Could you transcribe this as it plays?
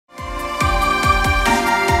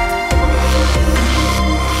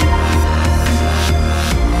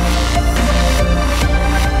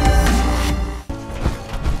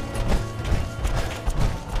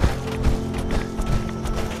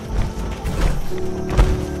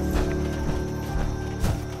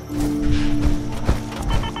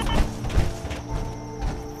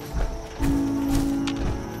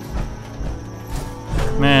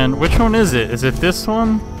Man, which one is it? Is it this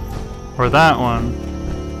one? Or that one?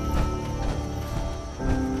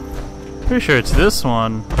 Pretty sure it's this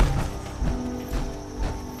one.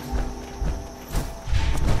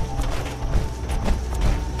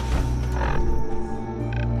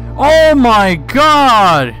 Oh my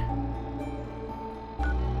god!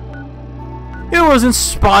 It wasn't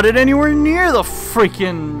spotted anywhere near the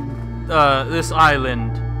freaking this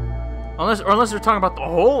island. Unless they're talking about the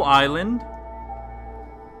whole island.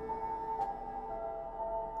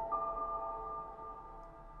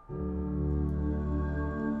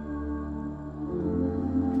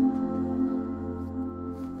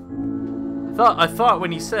 I thought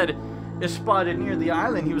when he said it's spotted near the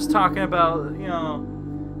island, he was talking about, you know,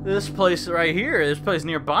 this place right here, this place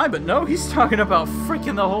nearby, but no, he's talking about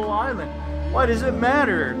freaking the whole island. Why does it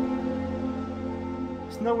matter?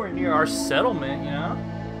 It's nowhere near our settlement, you know?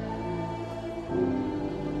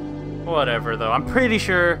 Whatever, though. I'm pretty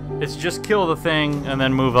sure it's just kill the thing and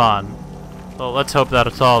then move on. So let's hope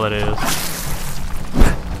that's all it is.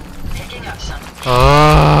 Picking up something.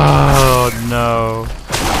 Oh, no.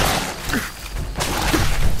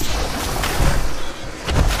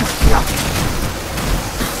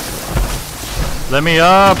 Let me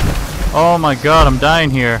up! Oh my god, I'm dying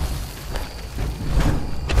here.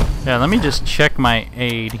 Yeah, let me just check my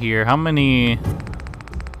aid here. How many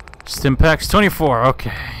stim packs? 24,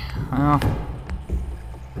 okay. Well.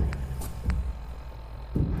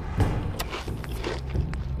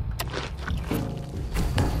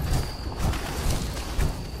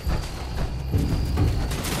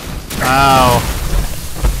 Ow.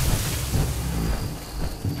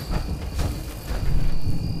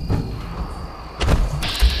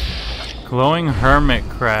 Glowing hermit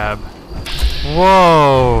crab.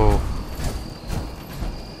 Whoa!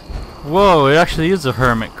 Whoa, it actually is a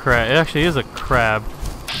hermit crab. It actually is a crab.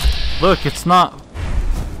 Look, it's not...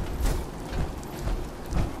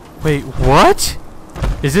 Wait, what?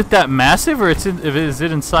 Is it that massive, or is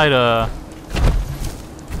it inside a...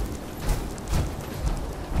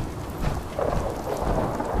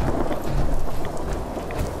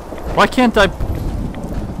 Why can't I...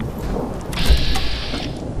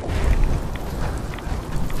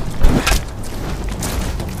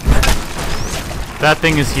 That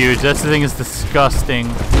thing is huge. That thing is disgusting.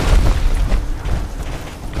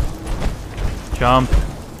 Jump.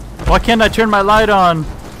 Why can't I turn my light on?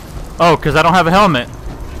 Oh, because I don't have a helmet.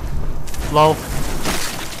 Lol.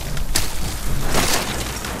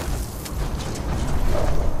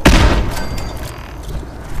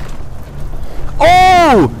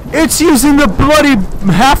 Oh! It's using the bloody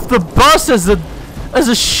half the bus as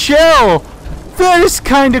a shell. That is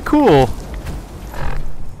kind of cool.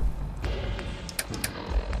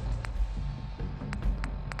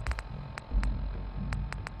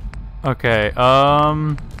 Okay, how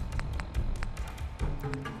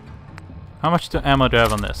much ammo do I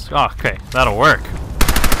have on this? Oh, okay, that'll work.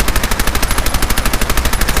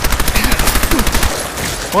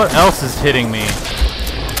 What else is hitting me?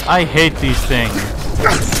 I hate these things.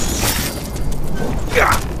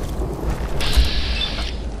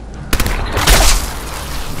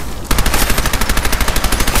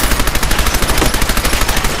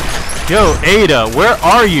 Yo, Ada, where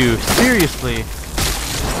are you? Seriously.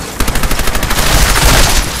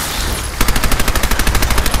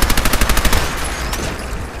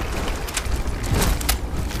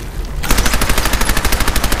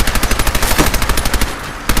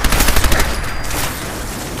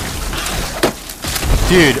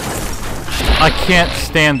 Dude, I can't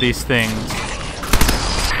stand these things.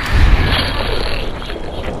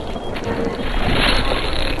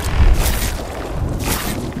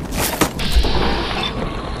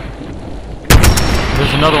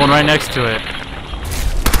 There's another one right next to it.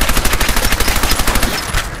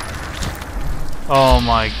 Oh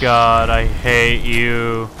my god, I hate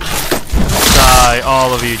you. Die,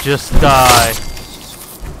 all of you, just die.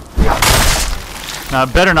 Now,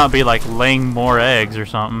 it better not be like laying more eggs or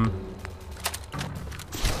something.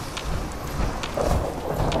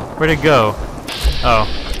 Where'd it go? Oh.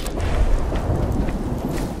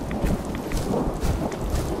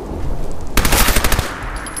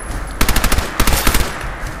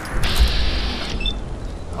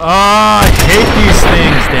 Oh, I hate these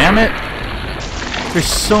things, damn it. There's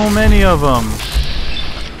so many of them.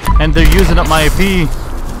 And they're using up my AP.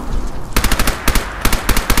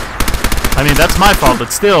 I mean, that's my fault,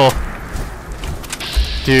 but still.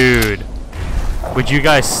 Dude. Would you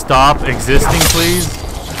guys stop existing, please?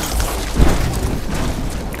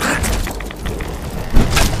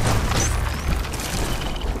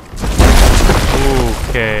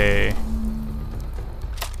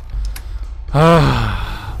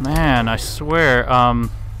 I swear. I'll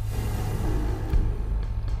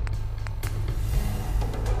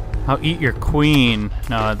eat your queen.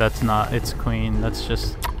 No, that's not. It's queen. That's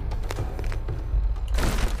just...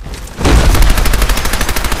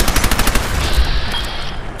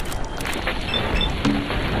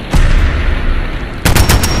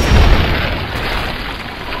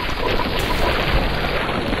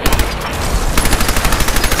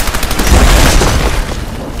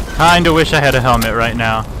 Kinda wish I had a helmet right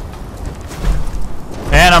now.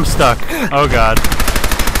 And I'm stuck. Oh god.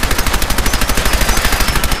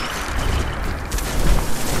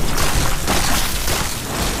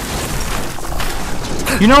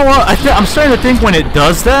 You know what? I'm starting to think when it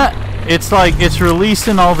does that, it's like it's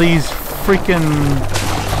releasing all these freaking...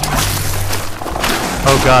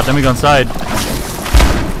 Oh god, let me go inside.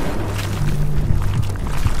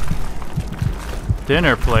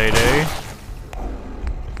 Dinner plate, eh?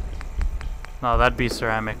 No, that'd be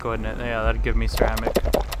ceramic, wouldn't it? Yeah, that'd give me ceramic.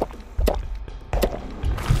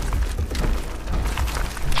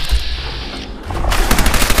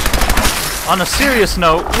 On a serious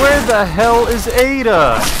note, where the hell is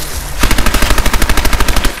Ada?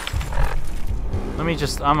 Let me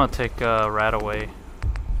just... I'm gonna take Rat away.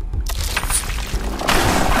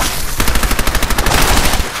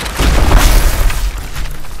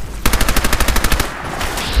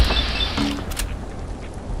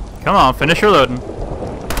 Come on, finish your loading.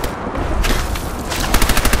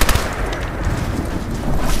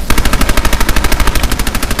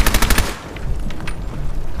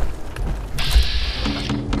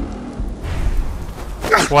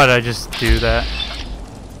 Why did I just do that?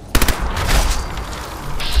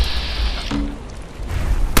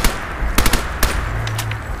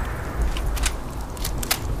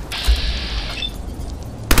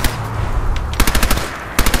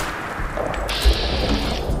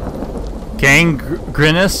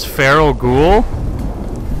 Gangrenous feral ghoul?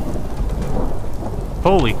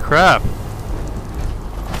 Holy crap.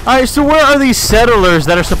 Alright, so where are these settlers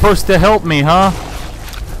that are supposed to help me, huh?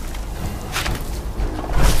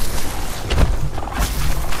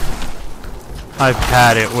 I've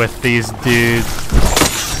had it with these dudes.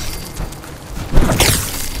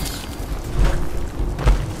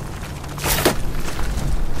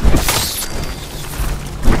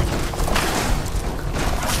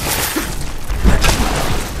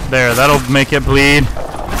 There, that'll make it bleed.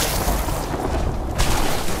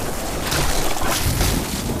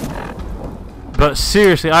 But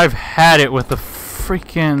seriously, I've had it with the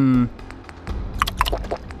freaking...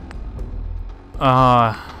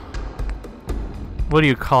 what do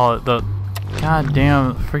you call it? The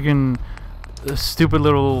goddamn freaking stupid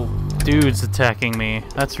little dudes attacking me.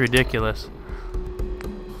 That's ridiculous.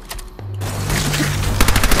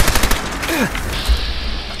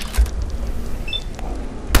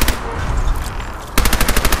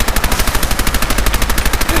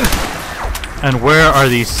 And where are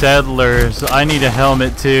these settlers? I need a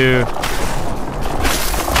helmet too.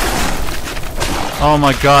 Oh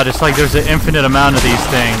my god, it's like there's an infinite amount of these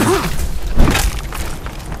things.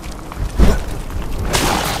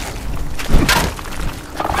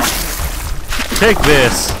 Take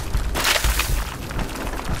this.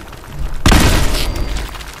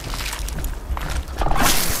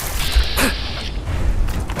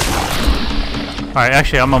 Alright,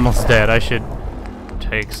 actually I'm almost dead. I should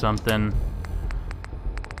take something.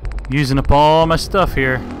 Using up all my stuff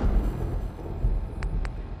here.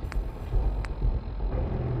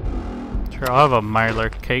 Sure, I'll have a Myler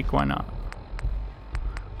cake, why not?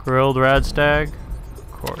 Grilled radstag?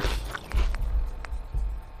 Of course.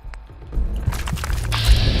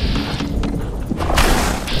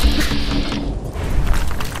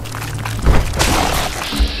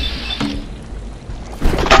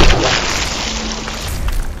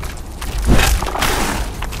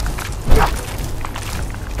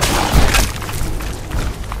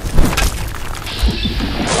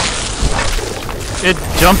 It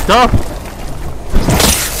jumped up.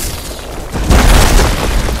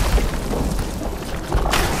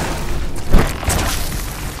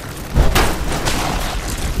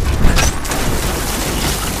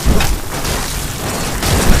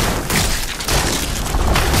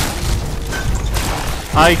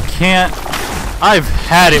 I can't. I've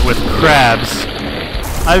had it with crabs.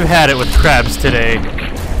 I've had it with crabs today.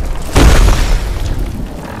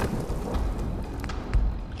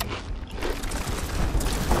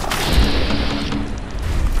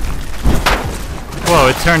 Whoa,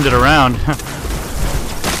 it turned it around.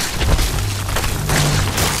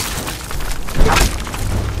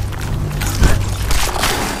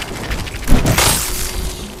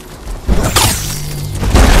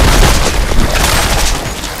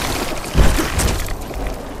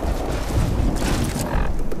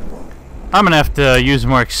 I'm gonna have to use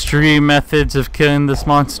more extreme methods of killing this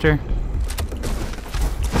monster.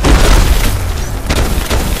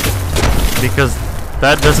 Because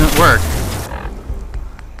that doesn't work.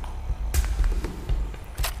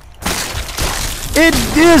 It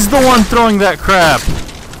is the one throwing that crap!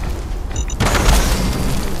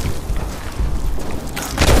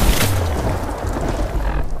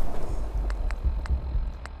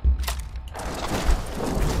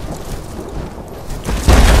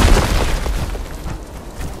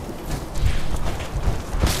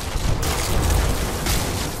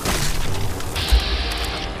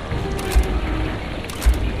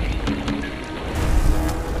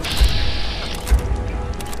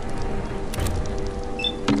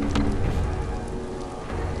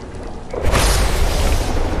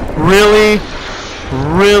 Really?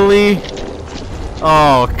 Really?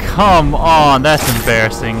 Oh, come on. That's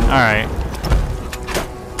embarrassing. Alright.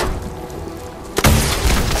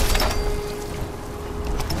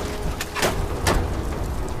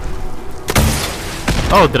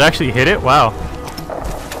 Oh, did I actually hit it? Wow.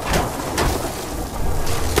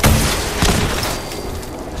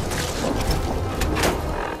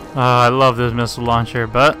 I love this missile launcher,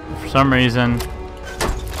 but for some reason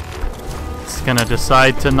it's gonna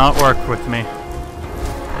decide to not work with me.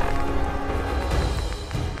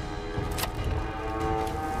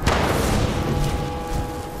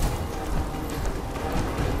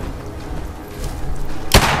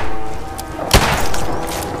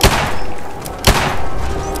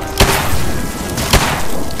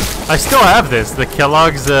 I still have this, the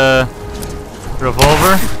Kellogg's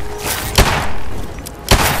revolver.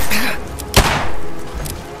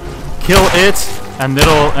 Kill it, and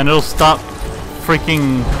it'll stop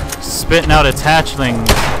freaking spitting out its hatchlings.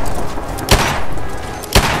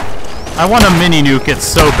 I want a mini nuke it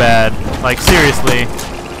so bad, like seriously.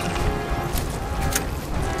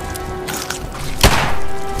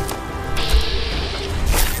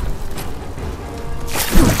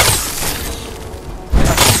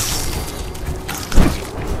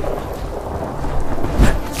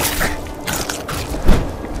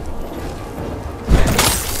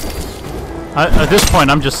 At this point,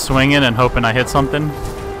 I'm just swinging and hoping I hit something.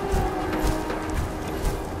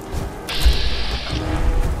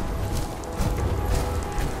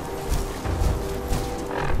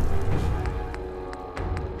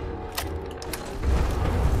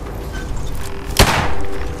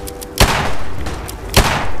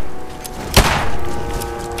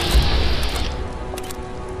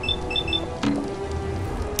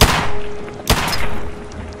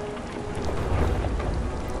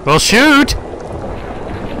 Well, shoot!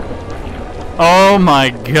 Oh my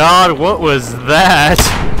god, what was that?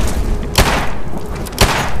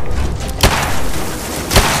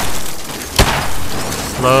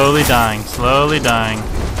 Slowly dying, slowly dying.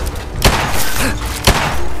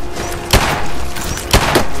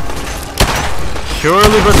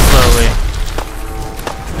 Surely but slowly.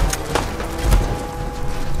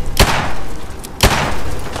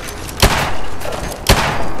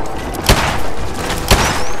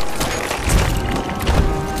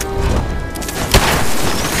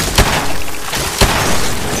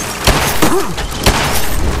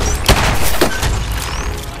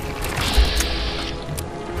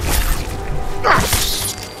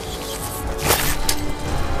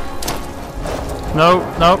 Nope,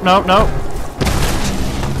 nope, nope, nope.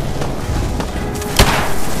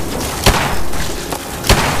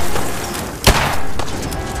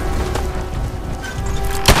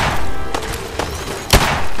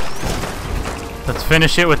 Let's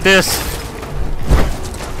finish it with this.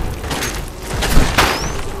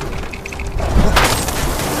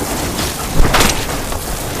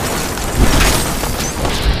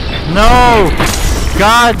 No!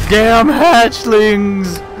 Goddamn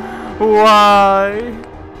hatchlings! Why?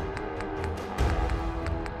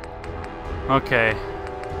 Okay.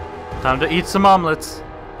 Time to eat some omelets.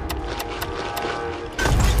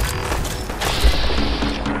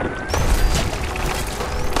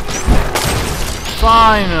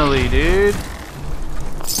 Finally, dude.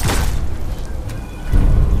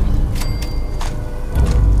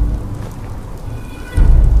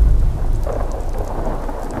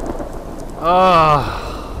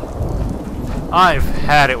 I've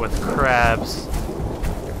had it with crabs.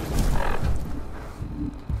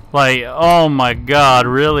 Like, oh my god,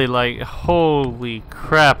 really? Like, holy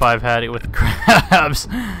crap, I've had it with crabs.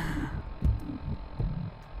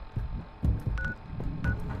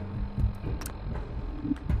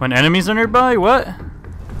 When enemies are nearby? What?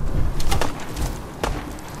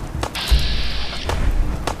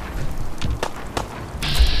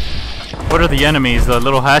 What are the enemies? The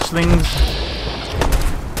little hatchlings?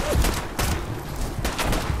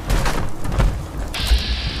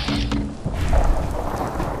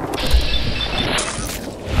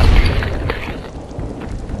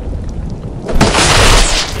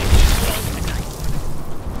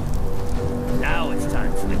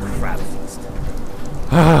 to the crab feast.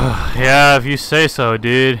 Yeah, if you say so,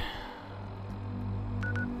 dude.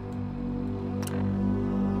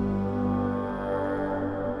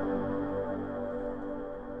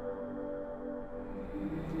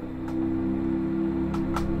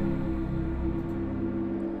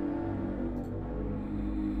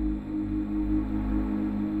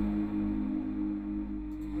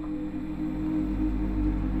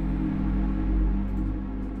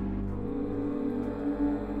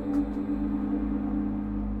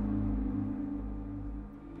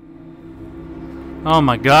 Oh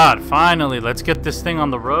my god, finally, let's get this thing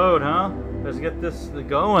on the road, huh? Let's get this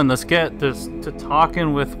going, let's get this to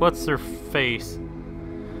talking with what's their face.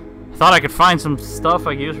 I thought I could find some stuff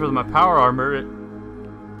I could use for my power armor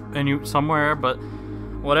somewhere, but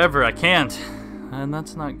whatever, I can't. And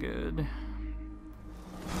that's not good.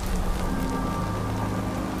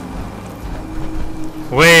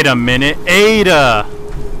 Wait a minute, Ada!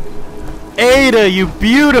 Ada, you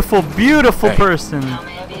beautiful, beautiful person! How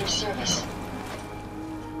may I be of service?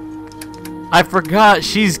 I forgot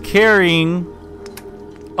she's carrying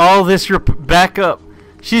all this backup.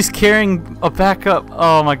 She's carrying a backup.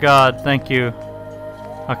 Oh my god, thank you.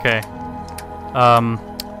 Okay.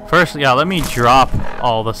 First, yeah, let me drop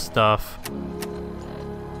all the stuff.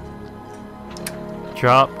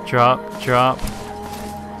 Drop.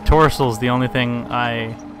 Torsal's the only thing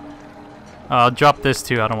I'll drop this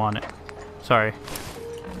too, I don't want it. Sorry.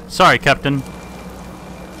 Sorry, Captain.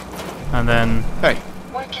 And then... Hey.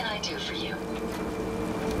 What can I do for you?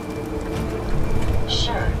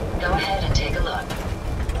 Sure, go ahead and take a look.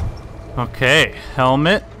 Okay,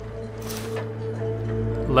 helmet.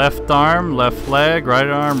 Left arm, left leg, right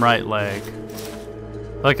arm, right leg.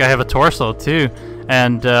 Look, I have a torso too.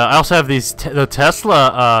 And I also have these the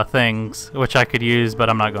Tesla things, which I could use, but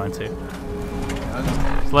I'm not going to.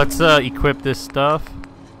 So let's equip this stuff.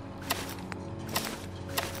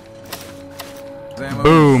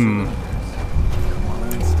 Boom.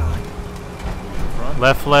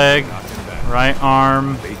 Left leg, right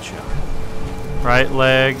arm, right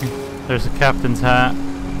leg. There's a captain's hat,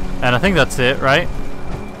 and I think that's it, right?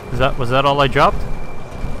 Was that all I dropped?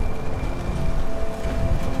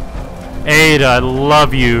 Ada, I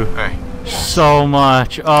love you so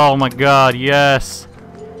much. Oh my god, yes.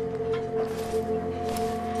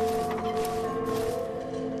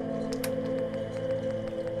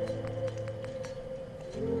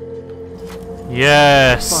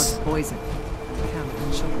 Yes. Poison.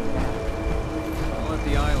 I'll let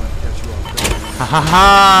the island catch you off guard. Ha ha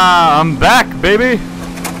ha! I'm back, baby.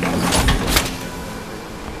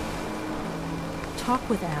 Talk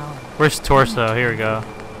with Alan. Where's torso? Here we go.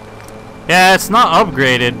 Yeah, it's not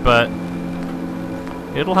upgraded, but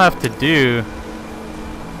it'll have to do.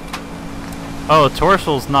 Oh,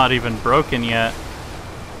 torso's not even broken yet.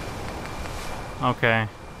 Okay.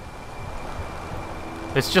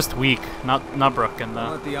 It's just weak, not broken I'll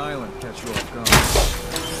though. let the island catch you off guard.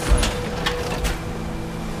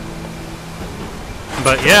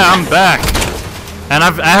 But yeah, I'm back, and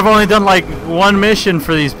I've only done like one mission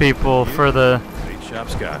for these people for the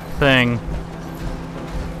thing.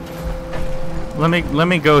 Let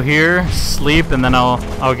me go here, sleep, and then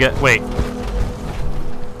I'll get wait.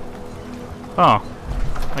 Oh,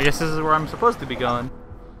 I guess this is where I'm supposed to be going.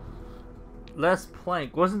 Less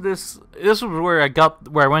plank. Wasn't this was where I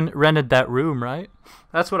rented that room, right?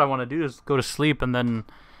 That's what I want to do, is go to sleep and then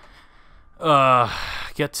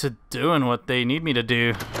get to doing what they need me to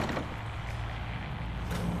do.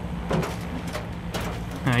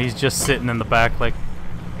 He's just sitting in the back like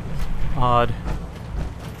odd.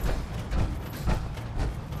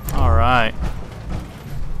 Alright.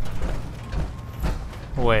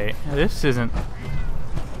 Wait, this isn't...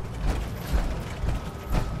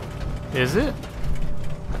 Is it?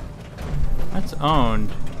 That's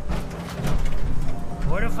owned.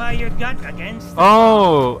 Fortify your gut against.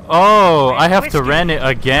 Oh, I have to rent it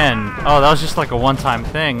again. Oh, that was just like a one-time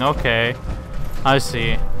thing. Okay, I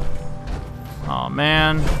see. Oh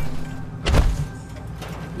man.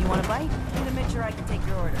 You want a bite? I'm gonna make sure I can take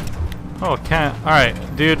your order. Oh, can't. All right,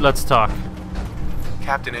 dude, let's talk.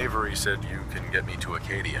 Captain Avery said you can get me to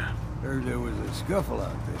Acadia. Heard there was a scuffle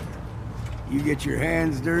out there. You get your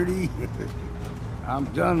hands dirty? I'm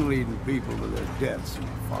done leading people to their deaths in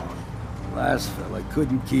the fog. Last fella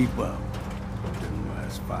couldn't keep up. Didn't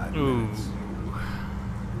last 5 minutes.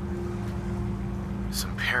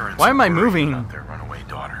 Some parents. Why am I worried moving? about their runaway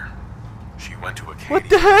daughter. She went to Acadia. What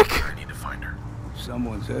the heck? I need to find her. If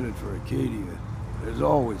someone's headed for Acadia, there's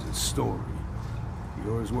always a story.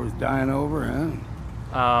 Yours worth dying over, huh?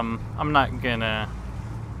 I'm not gonna...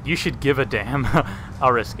 You should give a damn.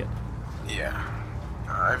 I'll risk it. Yeah,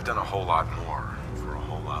 I've done a whole lot more for a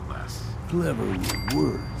whole lot less. Clever with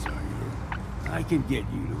words, are you? I can get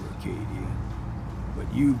you to Acadia.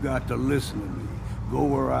 But you've got to listen to me. Go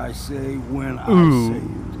where I say, when I say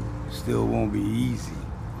it. Still won't be easy.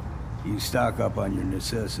 You stock up on your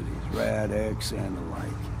necessities, Rad-X and the like.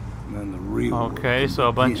 And then the real Okay, so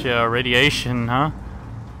a bunch of radiation, huh?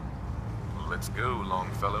 Let's go,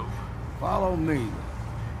 Longfellow. Follow me.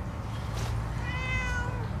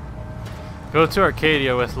 Go to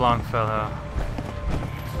Arcadia with Longfellow.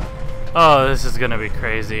 Oh, this is gonna be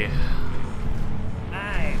crazy.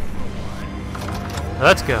 I, for one,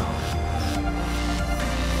 Let's go.